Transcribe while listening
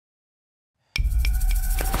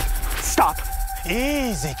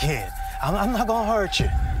Easy, kid. I'm not gonna hurt you.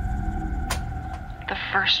 The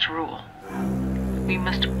first rule. We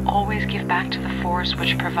must always give back to the forest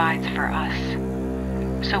which provides for us.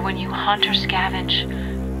 So when you hunt or scavenge,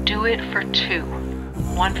 do it for two.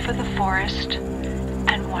 One for the forest,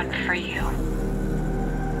 and one for you.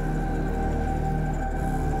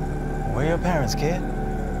 Where are your parents, kid?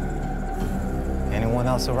 Anyone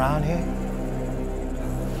else around here?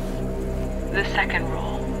 The second rule.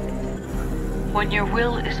 When your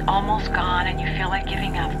will is almost gone and you feel like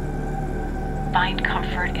giving up, find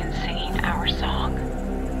comfort in singing our song.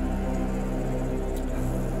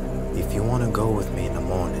 If you want to go with me in the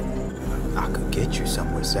morning, I could get you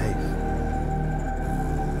somewhere safe.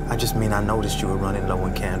 I just mean I noticed you were running low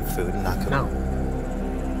on canned food and I could... No.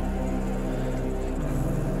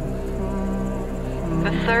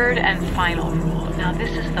 The third and final rule. Now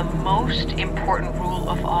this is the most important rule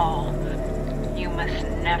of all. You must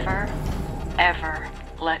never, ever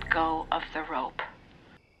let go of the rope.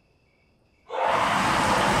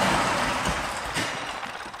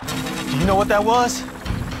 Do you know what that was?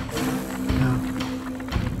 No.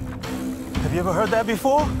 Have you ever heard that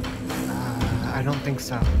before? I don't think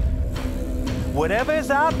so. Whatever is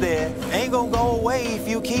out there ain't gonna go away if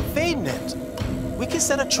you keep feeding it. We can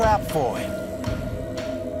set a trap for it.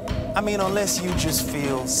 I mean, unless you just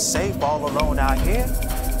feel safe all alone out here.